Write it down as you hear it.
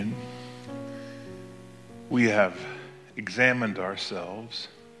We have examined ourselves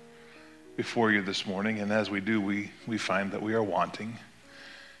before you this morning, and as we do, we find that we are wanting.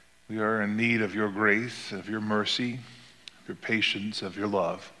 We are in need of your grace, of your mercy, of your patience, of your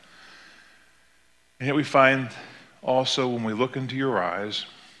love. And yet we find also when we look into your eyes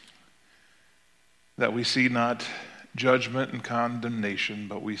that we see not judgment and condemnation,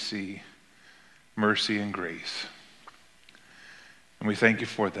 but we see mercy and grace. And we thank you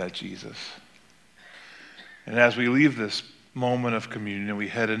for that, Jesus. And as we leave this moment of communion and we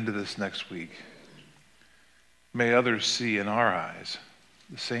head into this next week, may others see in our eyes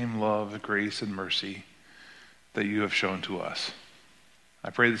the same love, grace, and mercy that you have shown to us. I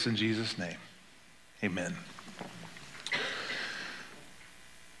pray this in Jesus' name. Amen.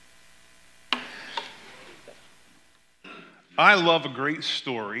 I love a great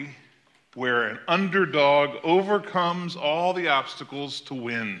story where an underdog overcomes all the obstacles to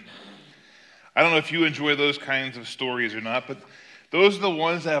win. I don't know if you enjoy those kinds of stories or not, but those are the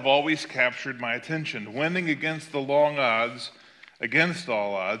ones that have always captured my attention, winning against the long odds, against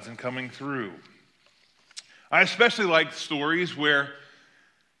all odds, and coming through. I especially like stories where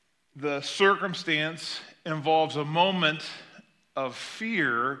the circumstance involves a moment of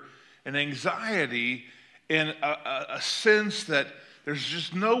fear and anxiety and a sense that there's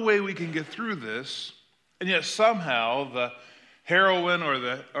just no way we can get through this, and yet somehow the heroine or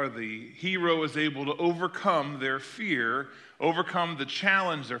the hero is able to overcome their fear, overcome the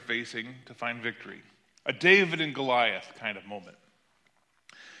challenge they're facing to find victory. A David and Goliath kind of moment.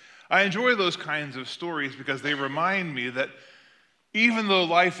 I enjoy those kinds of stories because they remind me that even though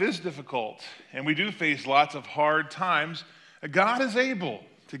life is difficult and we do face lots of hard times, God is able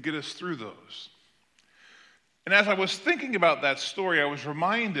to get us through those. And as I was thinking about that story, I was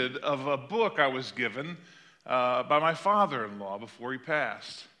reminded of a book I was given by my father-in-law before he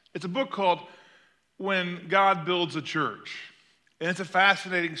passed. It's a book called When God Builds a Church. And it's a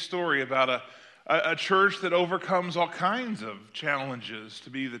fascinating story about a church that overcomes all kinds of challenges to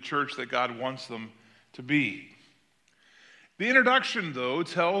be the church that God wants them to be. The introduction, though,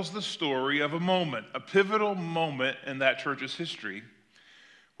 tells the story of a moment, a pivotal moment in that church's history,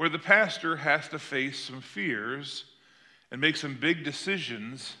 where the pastor has to face some fears and make some big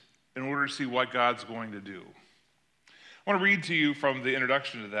decisions in order to see what God's going to do. I want to read to you from the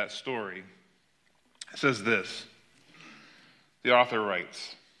introduction to that story. It says this. The author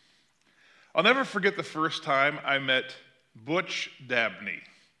writes, "I'll never forget the first time I met Butch Dabney.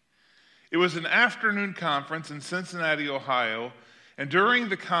 It was an afternoon conference in Cincinnati, Ohio, and during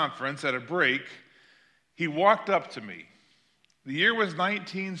the conference, at a break, he walked up to me. The year was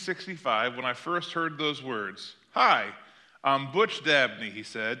 1965 when I first heard those words. 'Hi, I'm Butch Dabney,' he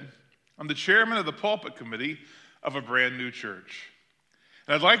said. 'I'm the chairman of the pulpit committee of a brand new church.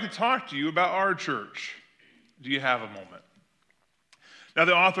 And I'd like to talk to you about our church. Do you have a moment?' Now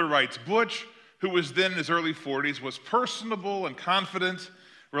the author writes, Butch, who was then in his early 40s, was personable and confident,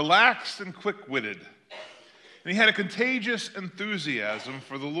 relaxed and quick-witted. And he had a contagious enthusiasm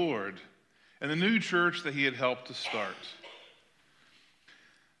for the Lord and the new church that he had helped to start.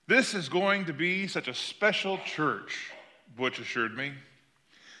 'This is going to be such a special church,' Butch assured me.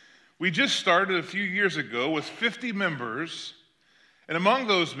 'We just started a few years ago with 50 members, and among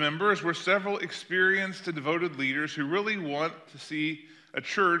those members were several experienced and devoted leaders who really want to see a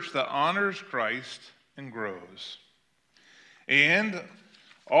church that honors Christ and grows. And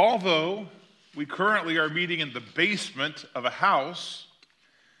although we currently are meeting in the basement of a house,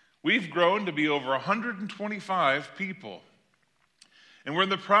 we've grown to be over 125 people. And we're in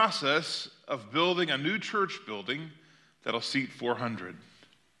the process of building a new church building that'll seat 400.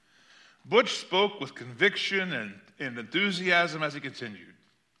 Butch spoke with conviction and enthusiasm as he continued.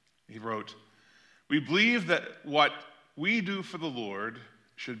 He wrote, 'We believe that what we do for the Lord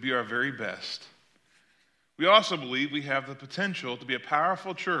should be our very best. We also believe we have the potential to be a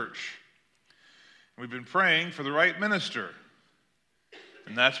powerful church. We've been praying for the right minister,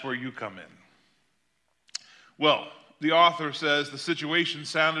 and that's where you come in.' Well, the author says the situation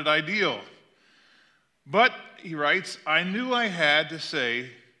sounded ideal. But, he writes, 'I knew I had to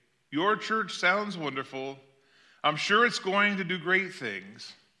say, your church sounds wonderful. I'm sure it's going to do great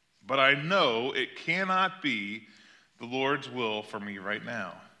things, but I know it cannot be the Lord's will for me right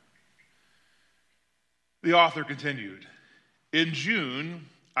now.' The author continued, 'In June,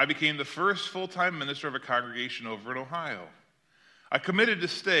 I became the first full-time minister of a congregation over in Ohio. I committed to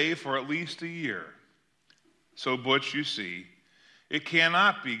stay for at least a year. So, Butch, you see, it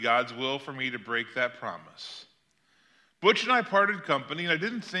cannot be God's will for me to break that promise. Butch and I parted company, and I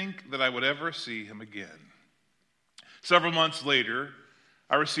didn't think that I would ever see him again. Several months later,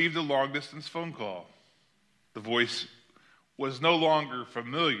 I received a long-distance phone call. The voice was no longer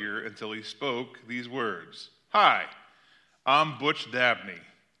familiar until he spoke these words. "Hi, I'm Butch Dabney.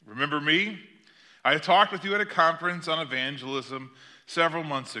 Remember me? I talked with you at a conference on evangelism several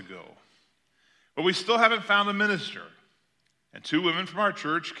months ago. But we still haven't found a minister. And 2 women from our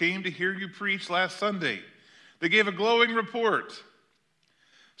church came to hear you preach last Sunday. They gave a glowing report.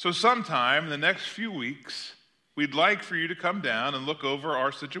 So sometime in the next few weeks, we'd like for you to come down and look over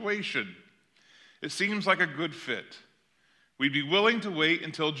our situation. It seems like a good fit. We'd be willing to wait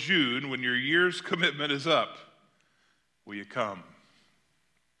until June when your year's commitment is up. Will you come?"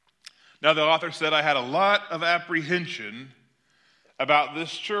 Now, the author said, "I had a lot of apprehension about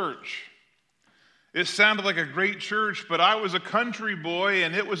this church. It sounded like a great church, but I was a country boy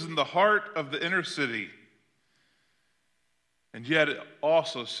and it was in the heart of the inner city. And yet it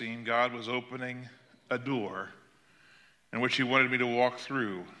also seemed God was opening a door in which he wanted me to walk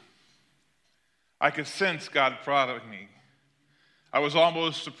through. I could sense God prodding me. I was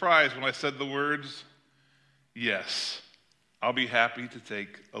almost surprised when I said the words, 'Yes, I'll be happy to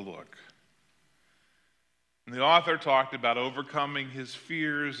take a look.'" And the author talked about overcoming his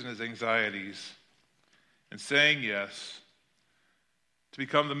fears and his anxieties and saying yes to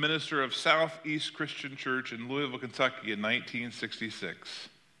become the minister of Southeast Christian Church in Louisville, Kentucky in 1966.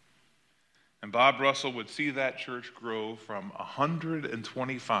 And Bob Russell would see that church grow from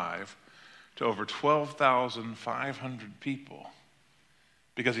 125 to over 12,500 people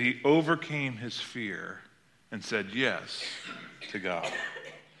because he overcame his fear and said yes to God.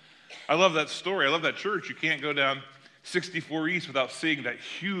 I love that story. I love that church. You can't go down 64 East without seeing that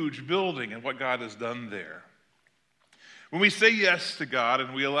huge building and what God has done there. When we say yes to God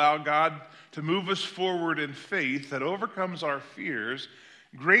and we allow God to move us forward in faith that overcomes our fears,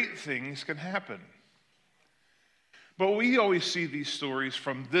 great things can happen. But we always see these stories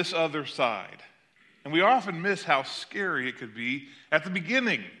from this other side, and we often miss how scary it could be at the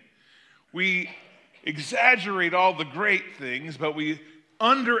beginning. We exaggerate all the great things, but we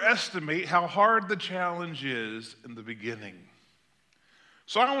underestimate how hard the challenge is in the beginning.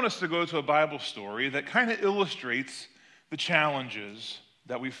 So I want us to go to a Bible story that kind of illustrates the challenges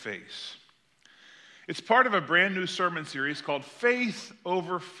that we face. It's part of a brand new sermon series called Faith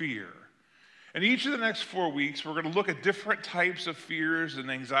Over Fear. And each of the next 4 weeks, we're going to look at different types of fears and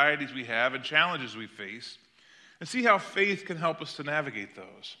anxieties we have and challenges we face and see how faith can help us to navigate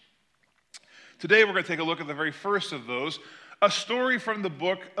those. Today, we're going to take a look at the very first of those, a story from the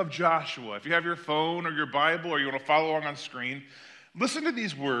book of Joshua. If you have your phone or your Bible or you want to follow along on screen, listen to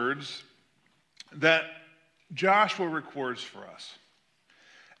these words that Joshua records for us.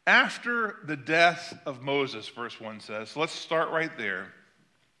 After the death of Moses, verse 1 says, so let's start right there.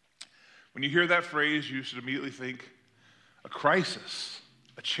 When you hear that phrase, you should immediately think a crisis.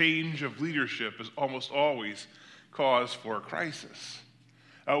 A change of leadership is almost always cause for a crisis.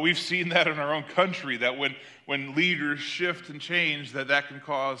 We've seen that in our own country, that when leaders shift and change, that can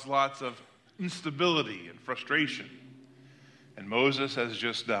cause lots of instability and frustration. And Moses has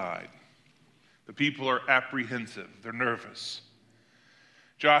just died. The people are apprehensive. They're nervous.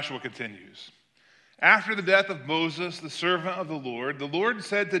 Joshua continues. After the death of Moses, the servant of the Lord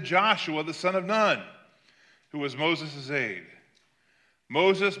said to Joshua, the son of Nun, who was Moses' aide,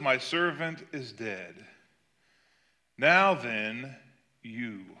 "Moses, my servant, is dead. Now then,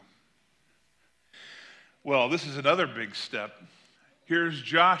 you." Well, this is another big step. Here's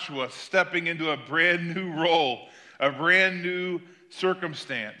Joshua stepping into a brand new role, a brand new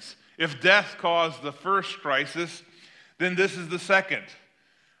circumstance. If death caused the first crisis, then this is the second.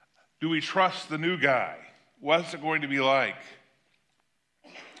 Do we trust the new guy? What's it going to be like?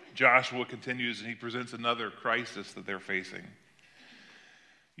 Joshua continues and he presents another crisis that they're facing.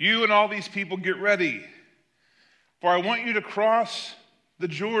 "You and all these people get ready, for I want you to cross the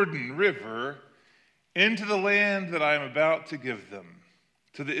Jordan River into the land that I am about to give them,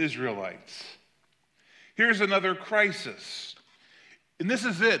 to the Israelites." Here's another crisis. And this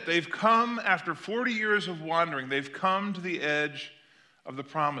is it. They've come, after 40 years of wandering, they've come to the edge of the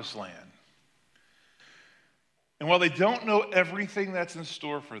promised land. And while they don't know everything that's in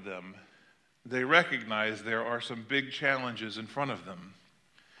store for them, they recognize there are some big challenges in front of them.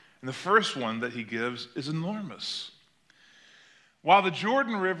 And the first one that he gives is enormous. While the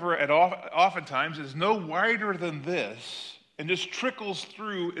Jordan River oftentimes is no wider than this and just trickles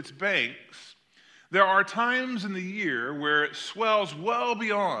through its banks, there are times in the year where it swells well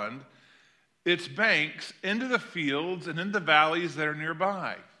beyond its banks into the fields and into valleys that are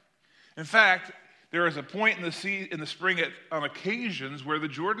nearby. In fact, there is a point in the spring on occasions where the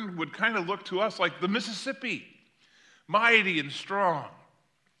Jordan would kind of look to us like the Mississippi, mighty and strong.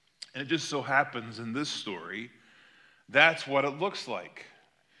 And it just so happens in this story, that's what it looks like.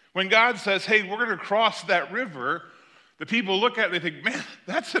 When God says, hey, we're going to cross that river, the people look at it and they think, man,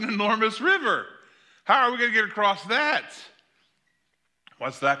 that's an enormous river. How are we going to get across that?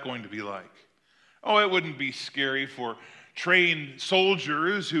 What's that going to be like? Oh, it wouldn't be scary for trained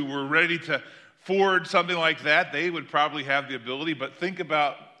soldiers who were ready to ford something like that. They would probably have the ability, but think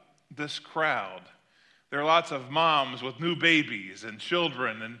about this crowd. There are lots of moms with new babies and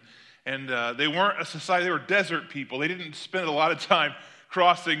children, and they weren't a society, they were desert people. They didn't spend a lot of time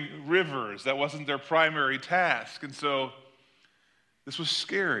crossing rivers. That wasn't their primary task. And so this was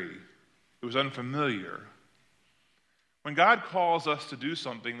scary. It was unfamiliar. When God calls us to do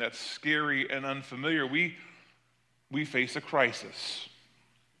something that's scary and unfamiliar, we face a crisis.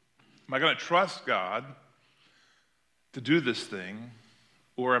 Am I going to trust God to do this thing,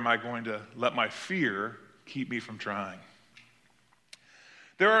 or am I going to let my fear keep me from trying?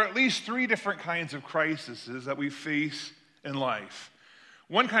 There are at least 3 different kinds of crises that we face in life.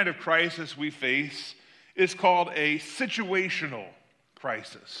 One kind of crisis we face is called a situational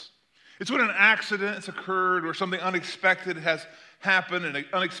crisis. It's when an accident has occurred or something unexpected has happened, an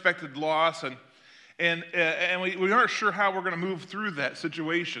unexpected loss, and we aren't sure how we're going to move through that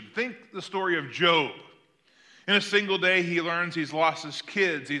situation. Think the story of Job. In a single day, he learns he's lost his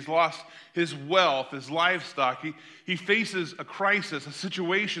kids, he's lost his wealth, his livestock. He faces a crisis, a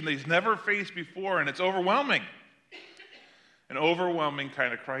situation that he's never faced before, and it's overwhelming. An overwhelming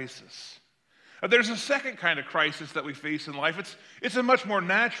kind of crisis. There's a second kind of crisis that we face in life. It's a much more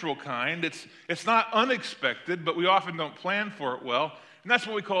natural kind. It's not unexpected, but we often don't plan for it well. And that's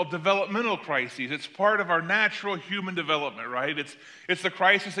what we call developmental crises. It's part of our natural human development, right? It's the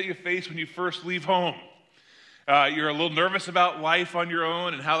crisis that you face when you first leave home. You're a little nervous about life on your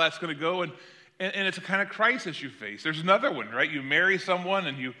own and how that's going to go, and it's a kind of crisis you face. There's another one, right? You marry someone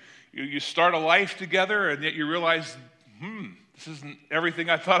and you start a life together, and yet you realize, this isn't everything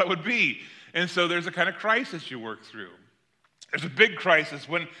I thought it would be. And so there's a kind of crisis you work through. There's a big crisis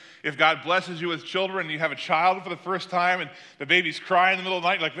if God blesses you with children and you have a child for the first time and the baby's crying in the middle of the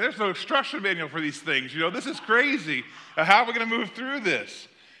night, like, there's no instruction manual for these things. This is crazy. How are we going to move through this?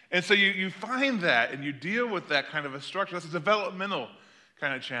 And so you find that and you deal with that kind of a structure. That's a developmental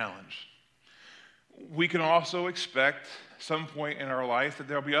kind of challenge. We can also expect some point in our life that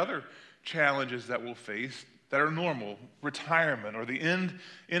there'll be other challenges that we'll face that are normal, retirement, or the end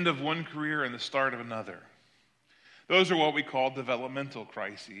of one career and the start of another. Those are what we call developmental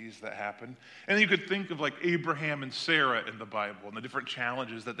crises that happen. And you could think of like Abraham and Sarah in the Bible and the different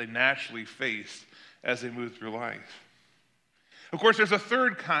challenges that they naturally faced as they moved through life. Of course, there's a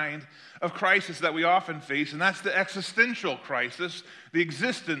third kind of crisis that we often face, and that's the existential crisis, the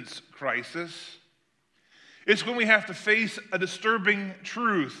existence crisis. It's when we have to face a disturbing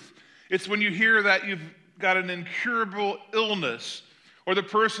truth. It's when you hear that you've got an incurable illness, or the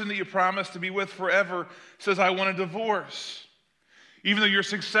person that you promised to be with forever says, I want a divorce. Even though you're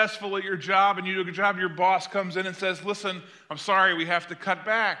successful at your job and you do a good job, your boss comes in and says, listen, I'm sorry, we have to cut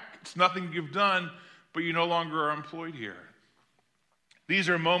back. It's nothing you've done, but you no longer are employed here. These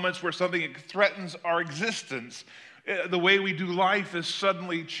are moments where something threatens our existence. The way we do life is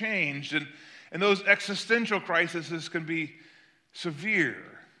suddenly changed, and those existential crises can be severe.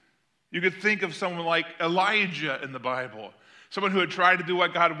 You could think of someone like Elijah in the Bible, someone who had tried to do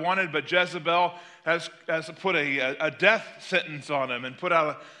what God wanted, but Jezebel has put a death sentence on him and put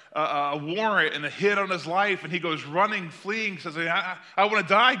out a warrant and a hit on his life, and he goes running, fleeing, says, I want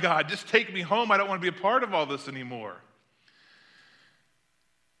to die, God. Just take me home. I don't want to be a part of all this anymore.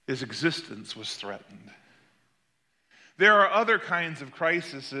 His existence was threatened. There are other kinds of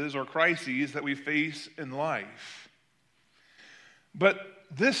crises or crises that we face in life. But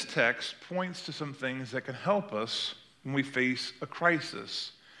this text points to some things that can help us when we face a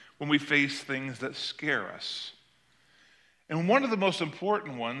crisis, when we face things that scare us. And one of the most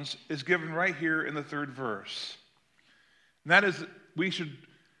important ones is given right here in the 3rd verse. And that is,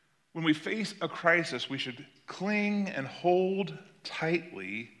 when we face a crisis, we should cling and hold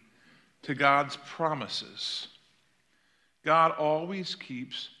tightly to God's promises. God always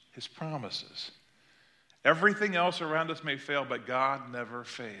keeps his promises. Everything else around us may fail, but God never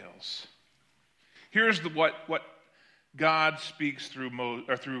fails. Here's what God speaks through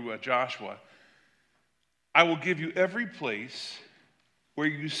Joshua. I will give you every place where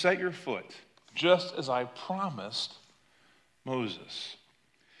you set your foot, just as I promised Moses.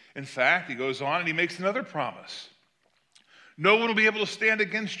 In fact, he goes on and he makes another promise. No one will be able to stand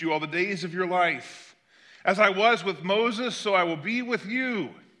against you all the days of your life. As I was with Moses, so I will be with you.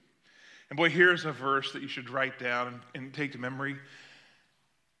 And boy, here's a verse that you should write down and take to memory.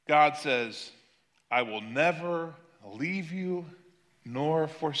 God says, I will never leave you nor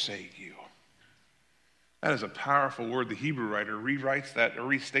forsake you. That is a powerful word. The Hebrew writer rewrites that or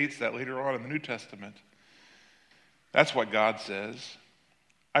restates that later on in the New Testament. That's what God says.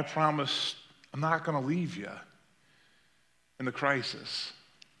 I promise I'm not going to leave you in the crisis.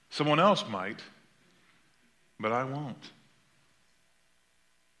 Someone else might, but I won't.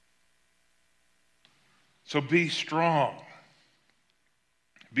 So be strong.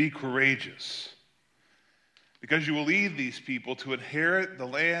 Be courageous, because you will lead these people to inherit the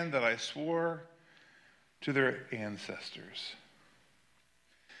land that I swore to their ancestors.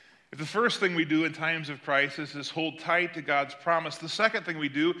 If the first thing we do in times of crisis is hold tight to God's promise, the second thing we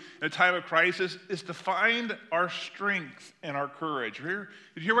do in a time of crisis is to find our strength and our courage. Did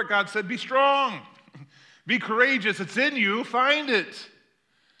you hear what God said? Be strong. Be courageous. It's in you. Find it.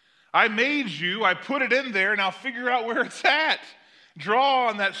 I made you. I put it in there. Now figure out where it's at. Draw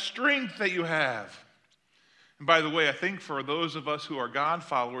on that strength that you have. And by the way, I think for those of us who are God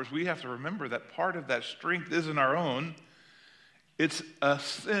followers, we have to remember that part of that strength isn't our own. It's a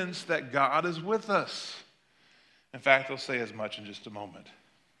sense that God is with us. In fact, I'll say as much in just a moment.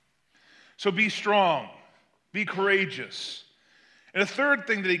 So be strong. Be courageous. And a third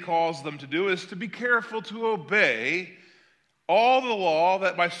thing that he calls them to do is to be careful to obey all the law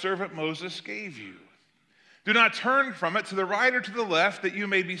that my servant Moses gave you. Do not turn from it to the right or to the left, that you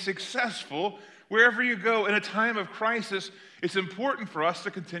may be successful wherever you go. In a time of crisis, it's important for us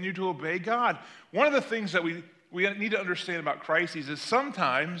to continue to obey God. One of the things that we need to understand about crises is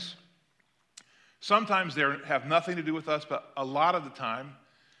sometimes they have nothing to do with us, but a lot of the time,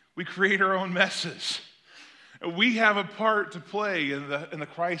 we create our own messes. We have a part to play in the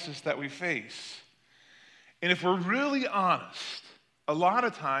crisis that we face. And if we're really honest, a lot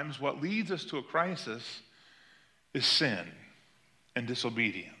of times what leads us to a crisis is sin and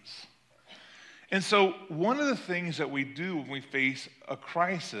disobedience. And so one of the things that we do when we face a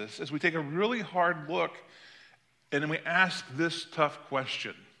crisis is we take a really hard look and then we ask this tough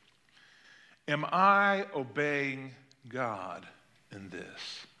question. Am I obeying God in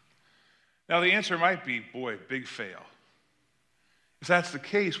this? Now the answer might be, boy, big fail. If that's the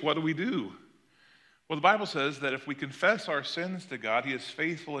case, what do we do? Well, the Bible says that if we confess our sins to God, he is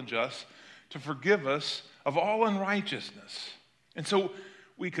faithful and just to forgive us of all unrighteousness. And so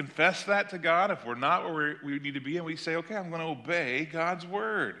we confess that to God if we're not where we need to be, and we say, okay, I'm going to obey God's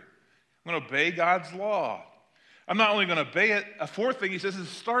word. I'm going to obey God's law. I'm not only going to obey it, a fourth thing he says is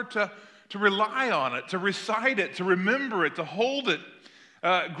start to rely on it, to recite it, to remember it, to hold it.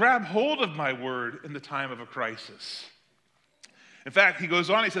 Grab hold of my word in the time of a crisis. In fact, he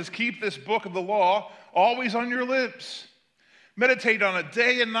goes on, he says, keep this book of the law always on your lips. Meditate on it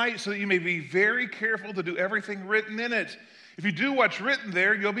day and night so that you may be very careful to do everything written in it. If you do what's written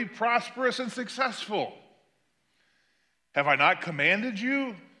there, you'll be prosperous and successful. Have I not commanded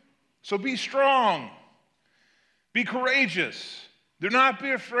you? So be strong. Be courageous. Do not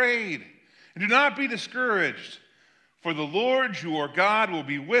be afraid. And do not be discouraged. For the Lord your God will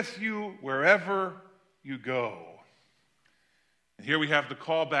be with you wherever you go. And here we have the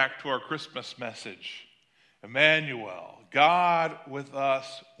call back to our Christmas message. Emmanuel, God with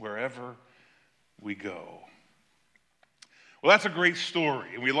us wherever we go. Well, that's a great story.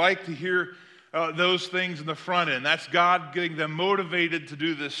 And we like to hear those things in the front end. That's God getting them motivated to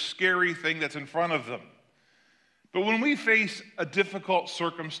do this scary thing that's in front of them. But when we face a difficult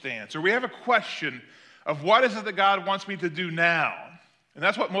circumstance, or we have a question of what is it that God wants me to do now, and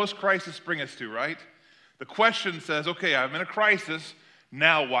that's what most crises bring us to, right? The question says, okay, I'm in a crisis,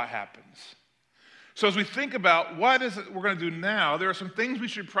 now what happens? So as we think about what is it we're going to do now, there are some things we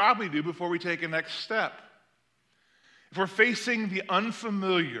should probably do before we take a next step. If we're facing the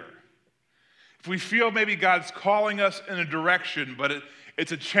unfamiliar, if we feel maybe God's calling us in a direction, but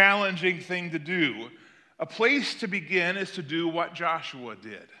it's a challenging thing to do, a place to begin is to do what Joshua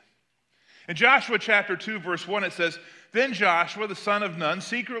did. In Joshua chapter 2, verse 1, it says, Then Joshua, the son of Nun,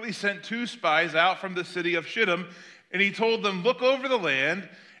 secretly sent 2 spies out from the city of Shittim, and he told them, look over the land,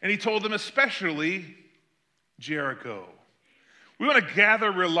 and he told them especially Jericho. We want to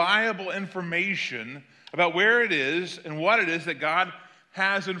gather reliable information about where it is and what it is that God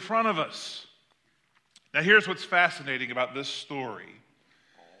has in front of us. Now here's what's fascinating about this story.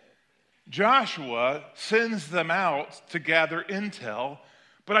 Joshua sends them out to gather intel,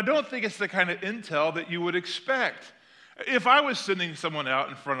 but I don't think it's the kind of intel that you would expect. If I was sending someone out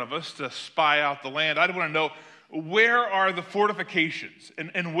in front of us to spy out the land, I'd want to know where are the fortifications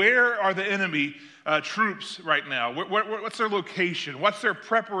and where are the enemy troops right now? What's their location? What's their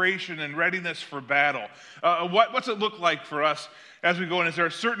preparation and readiness for battle? What's it look like for us as we go in? Is there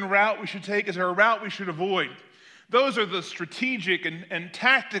a certain route we should take? Is there a route we should avoid? Those are the strategic and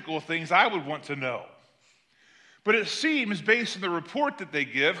tactical things I would want to know. But it seems, based on the report that they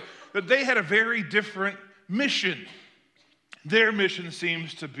give, that they had a very different mission. Their mission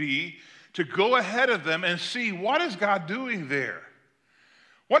seems to be to go ahead of them and see, what is God doing there?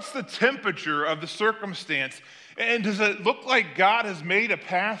 What's the temperature of the circumstance? And does it look like God has made a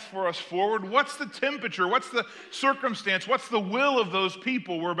path for us forward? What's the temperature? What's the circumstance? What's the will of those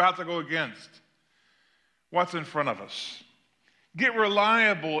people we're about to go against? What's in front of us? Get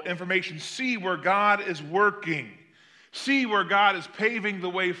reliable information. See where God is working. See where God is paving the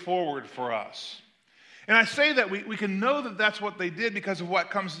way forward for us. And I say that we can know that that's what they did because of what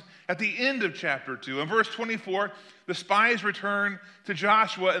comes at the end of chapter 2. In verse 24, the spies return to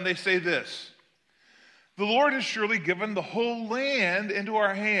Joshua and they say this: "The Lord has surely given the whole land into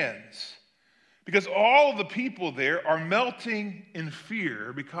our hands, because all of the people there are melting in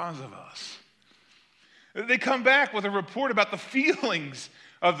fear because of us." They come back with a report about the feelings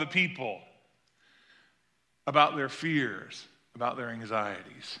of the people, about their fears, about their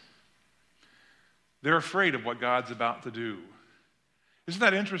anxieties. They're afraid of what God's about to do. Isn't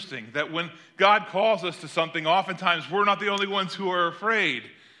that interesting that when God calls us to something, oftentimes we're not the only ones who are afraid,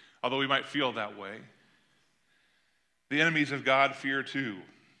 although we might feel that way. The enemies of God fear too,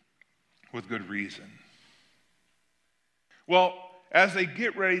 with good reason. Well, as they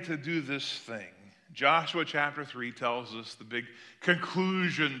get ready to do this thing, Joshua chapter 3 tells us the big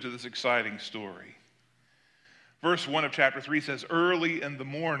conclusion to this exciting story. Verse 1 of chapter 3 says, "Early in the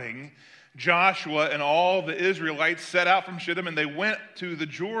morning, Joshua and all the Israelites set out from Shittim, and they went to the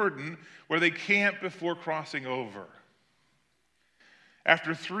Jordan, where they camped before crossing over.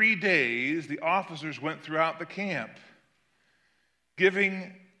 After 3 days, the officers went throughout the camp,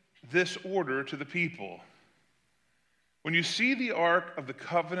 giving this order to the people: when you see the ark of the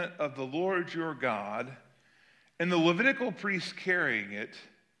covenant of the Lord your God and the Levitical priests carrying it,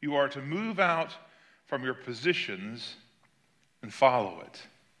 you are to move out from your positions and follow it.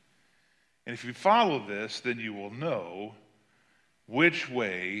 And if you follow this, then you will know which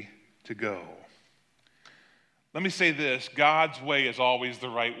way to go." Let me say this: God's way is always the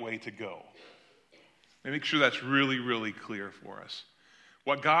right way to go. Let me make sure that's really, really clear for us.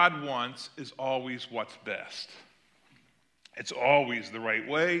 What God wants is always what's best. It's always the right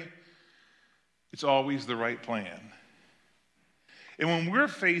way. It's always the right plan. And when we're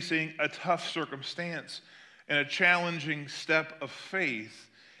facing a tough circumstance and a challenging step of faith,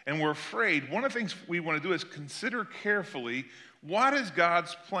 and we're afraid, one of the things we want to do is consider carefully what is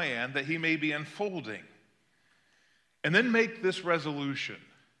God's plan that he may be unfolding. And then make this resolution: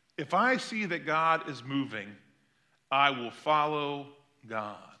 if I see that God is moving, I will follow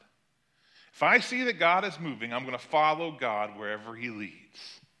God. If I see that God is moving, I'm going to follow God wherever he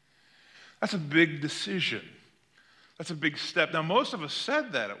leads. That's a big decision. That's a big step. Now, most of us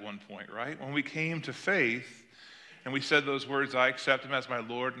said that at one point, right? When we came to faith and we said those words, "I accept him as my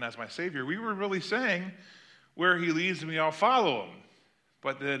Lord and as my Savior," we were really saying, where he leads me, I'll follow him.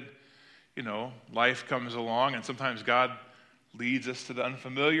 But then, life comes along, and sometimes God leads us to the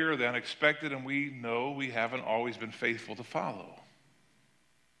unfamiliar, the unexpected, and we know we haven't always been faithful to follow.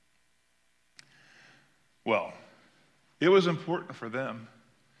 Well, it was important for them.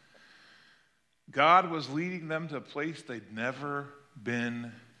 God was leading them to a place they'd never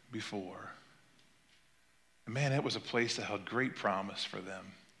been before. And man, it was a place that held great promise for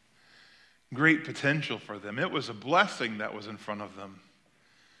them, great potential for them. It was a blessing that was in front of them.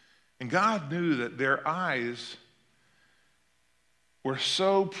 And God knew that their eyes were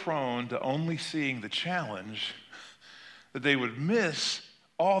so prone to only seeing the challenge that they would miss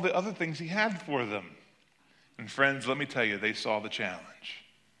all the other things he had for them. And friends, let me tell you, they saw the challenge.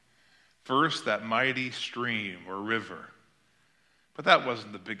 First, that mighty stream or river. But that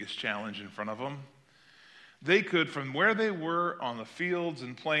wasn't the biggest challenge in front of them. They could, from where they were on the fields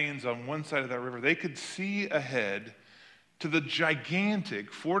and plains on one side of that river, they could see ahead to the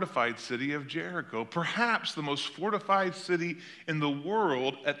gigantic fortified city of Jericho, perhaps the most fortified city in the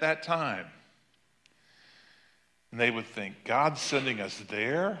world at that time. And they would think, God's sending us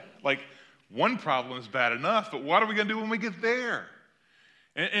there? Like, one problem is bad enough, but what are we going to do when we get there?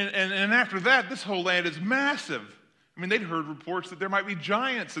 And after that, this whole land is massive. I mean, they'd heard reports that there might be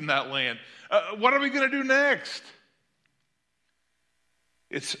giants in that land. What are we going to do next?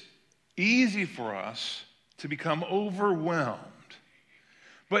 It's easy for us to become overwhelmed.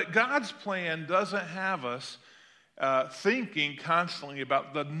 But God's plan doesn't have us thinking constantly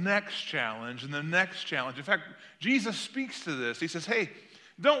about the next challenge and the next challenge. In fact, Jesus speaks to this. He says, hey,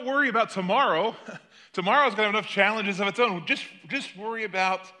 don't worry about tomorrow. Tomorrow's going to have enough challenges of its own. Just worry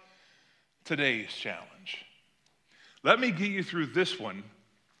about today's challenge. Let me get you through this one,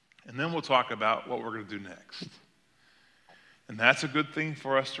 and then we'll talk about what we're going to do next. And that's a good thing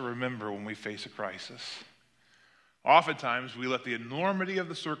for us to remember when we face a crisis. Oftentimes, we let the enormity of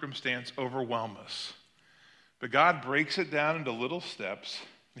the circumstance overwhelm us. But God breaks it down into little steps.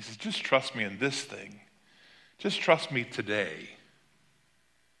 He says, just trust me in this thing. Just trust me today.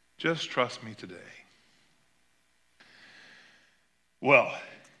 Just trust me today. Well,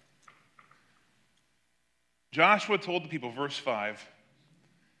 Joshua told the people, verse 5,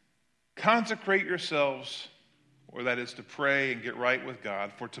 consecrate yourselves, or that is to pray and get right with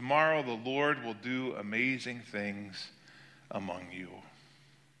God, for tomorrow the Lord will do amazing things among you.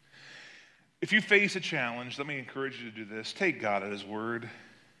 If you face a challenge, let me encourage you to do this. Take God at his word.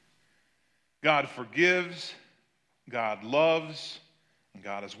 God forgives, God loves, and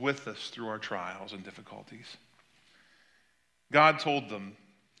God is with us through our trials and difficulties. God told them,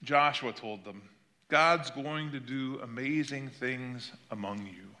 Joshua told them, God's going to do amazing things among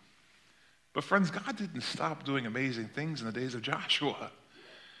you. But friends, God didn't stop doing amazing things in the days of Joshua.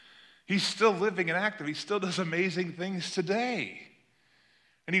 He's still living and active. He still does amazing things today.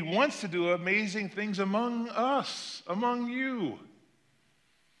 And he wants to do amazing things among us, among you.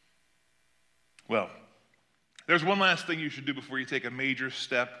 Well, there's one last thing you should do before you take a major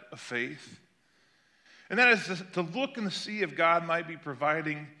step of faith. And that is to look and see if God might be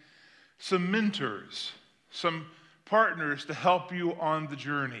providing some mentors, some partners to help you on the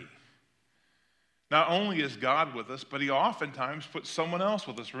journey. Not only is God with us, but he oftentimes puts someone else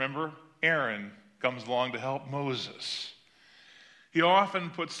with us. Remember, Aaron comes along to help Moses. He often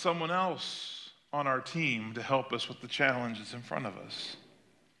puts someone else on our team to help us with the challenges in front of us.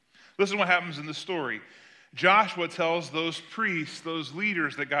 Listen to what happens in the story. Joshua tells those priests, those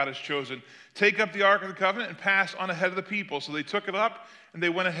leaders that God has chosen, take up the Ark of the Covenant and pass on ahead of the people. So they took it up and they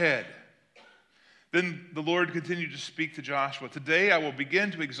went ahead. Then the Lord continued to speak to Joshua. Today I will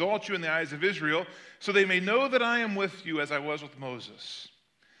begin to exalt you in the eyes of Israel, so they may know that I am with you as I was with Moses.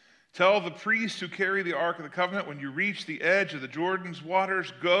 Tell the priests who carry the Ark of the Covenant, when you reach the edge of the Jordan's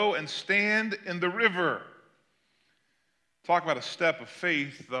waters, go and stand in the river. Talk about a step of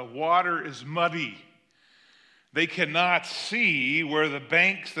faith. The water is muddy. They cannot see where the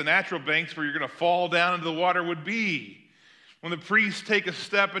banks, the natural banks where you're going to fall down into the water would be. When the priests take a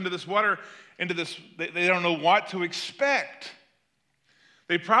step into this water, they don't know what to expect.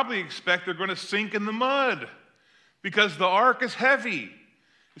 They probably expect they're going to sink in the mud because the ark is heavy.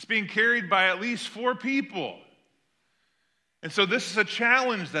 It's being carried by at least 4 people. And so this is a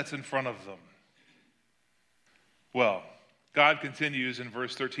challenge that's in front of them. Well, God continues in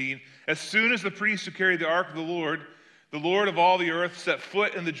verse 13. As soon as the priests who carry the ark of the Lord of all the earth, set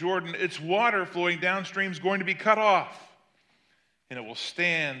foot in the Jordan, its water flowing downstream is going to be cut off, and it will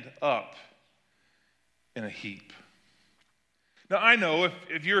stand up in a heap. Now, I know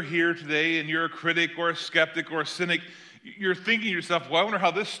if you're here today and you're a critic or a skeptic or a cynic, you're thinking to yourself, well, I wonder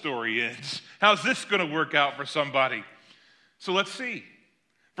how this story ends. How's this going to work out for somebody? So let's see.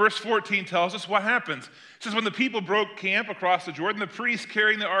 Verse 14 tells us what happens. It says, when the people broke camp across the Jordan, the priests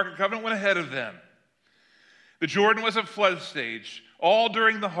carrying the Ark of the Covenant went ahead of them. The Jordan was at flood stage, all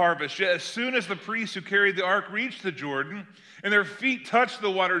during the harvest. Yet as soon as the priests who carried the ark reached the Jordan and their feet touched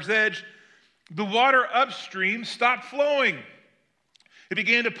the water's edge, the water upstream stopped flowing. It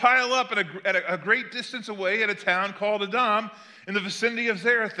began to pile up at a great distance away at a town called Adam in the vicinity of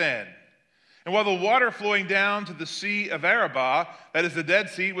Zarethan. And while the water flowing down to the Sea of Arabah, that is the Dead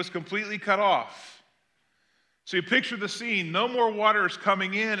Sea, was completely cut off. So you picture the scene. No more water is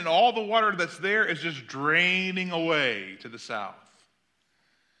coming in, and all the water that's there is just draining away to the south.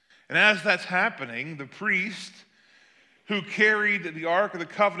 And as that's happening, the priest who carried the Ark of the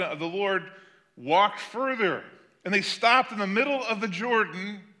Covenant of the Lord walked further. And they stopped in the middle of the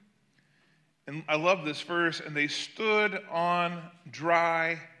Jordan. And I love this verse. And they stood on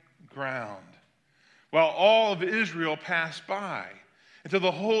dry ground while all of Israel passed by, until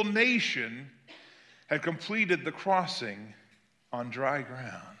the whole nation had completed the crossing on dry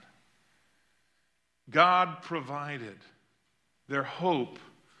ground. God provided. Their hope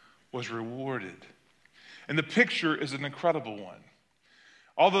was rewarded. And the picture is an incredible one.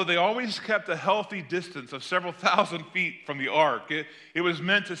 Although they always kept a healthy distance of several thousand feet from the ark, it was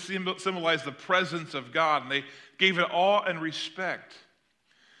meant to symbolize the presence of God, and they gave it awe and respect.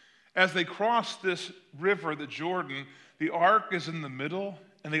 As they crossed this river, the Jordan, the ark is in the middle,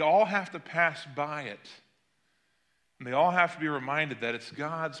 and they all have to pass by it. And they all have to be reminded that it's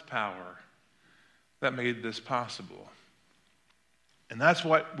God's power that made this possible. And that's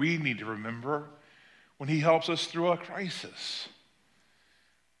what we need to remember when he helps us through a crisis.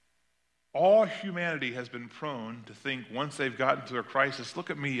 All humanity has been prone to think once they've gotten to a crisis,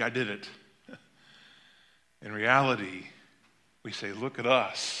 look at me, I did it. In reality, we say, look at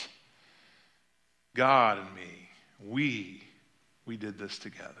us. God and me, we did this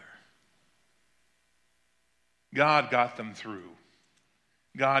together. God got them through.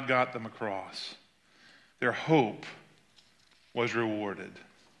 God got them across. Their hope was rewarded.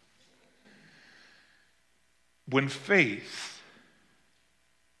 When faith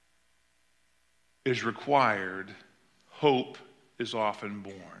is required, hope is often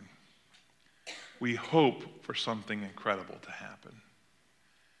born. We hope for something incredible to happen.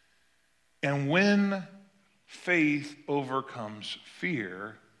 And when faith overcomes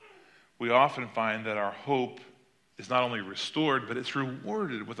fear, we often find that our hope is not only restored, but it's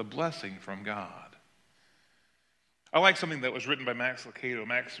rewarded with a blessing from God. I like something that was written by Max Lucado.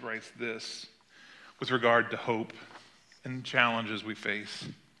 Max writes this with regard to hope and challenges we face.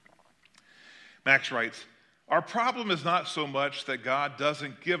 Max writes, "Our problem is not so much that God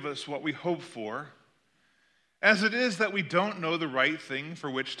doesn't give us what we hope for, as it is that we don't know the right thing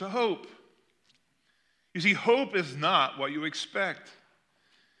for which to hope. You see, hope is not what you expect.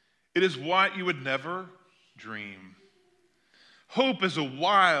 It is what you would never dream. Hope is a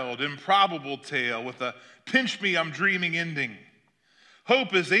wild, improbable tale with a pinch me, I'm dreaming ending.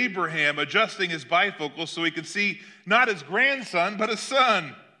 Hope is Abraham adjusting his bifocals so he could see not his grandson, but his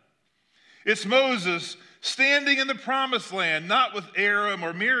son. It's Moses standing in the promised land, not with Aaron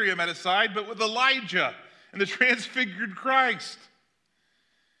or Miriam at his side, but with Elijah and the transfigured Christ.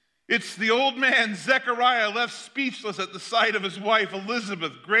 It's the old man Zechariah left speechless at the sight of his wife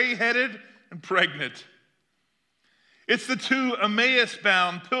Elizabeth, gray-headed and pregnant. It's the two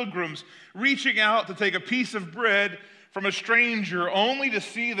Emmaus-bound pilgrims reaching out to take a piece of bread from a stranger only to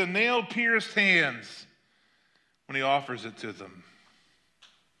see the nail-pierced hands when he offers it to them.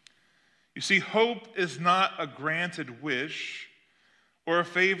 You see, hope is not a granted wish or a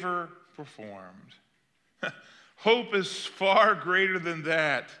favor performed. Hope is far greater than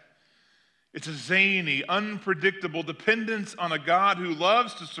that. It's a zany, unpredictable dependence on a God who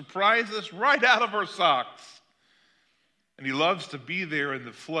loves to surprise us right out of our socks. And he loves to be there in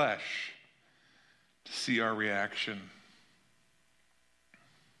the flesh to see our reaction.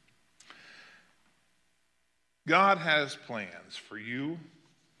 God has plans for you,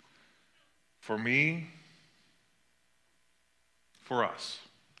 for me, for us.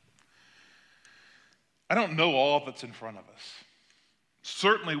 I don't know all that's in front of us.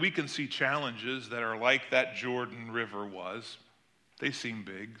 Certainly we can see challenges that are like that Jordan River was. They seem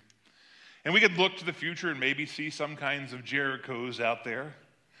big. And we could look to the future and maybe see some kinds of Jerichos out there.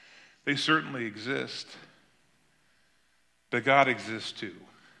 They certainly exist. But God exists too.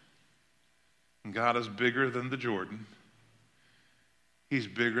 And God is bigger than the Jordan. He's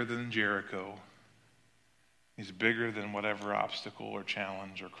bigger than Jericho. He's bigger than whatever obstacle or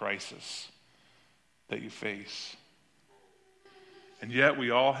challenge or crisis that you face. And yet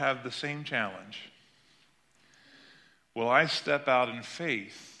we all have the same challenge. Will I step out in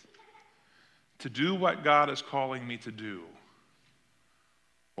faith to do what God is calling me to do?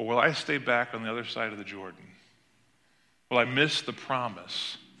 Or will I stay back on the other side of the Jordan? Will I miss the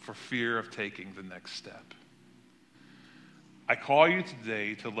promise for fear of taking the next step? I call you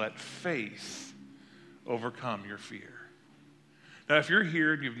today to let faith overcome your fear. Now, if you're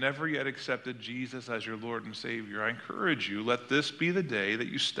here and you've never yet accepted Jesus as your Lord and Savior, I encourage you, let this be the day that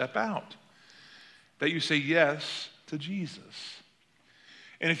you step out, that you say yes to Jesus.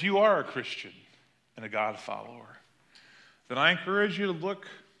 And if you are a Christian and a God follower, then I encourage you to look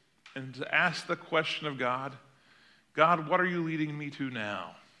and to ask the question of God, God, what are you leading me to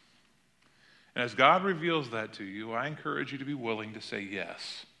now? And as God reveals that to you, I encourage you to be willing to say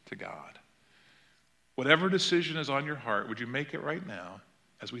yes to God. Whatever decision is on your heart, would you make it right now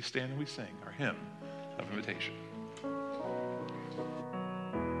as we stand and we sing our hymn of invitation?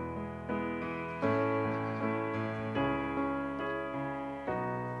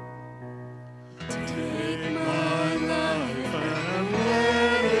 Take my life and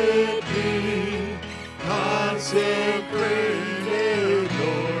let it be God's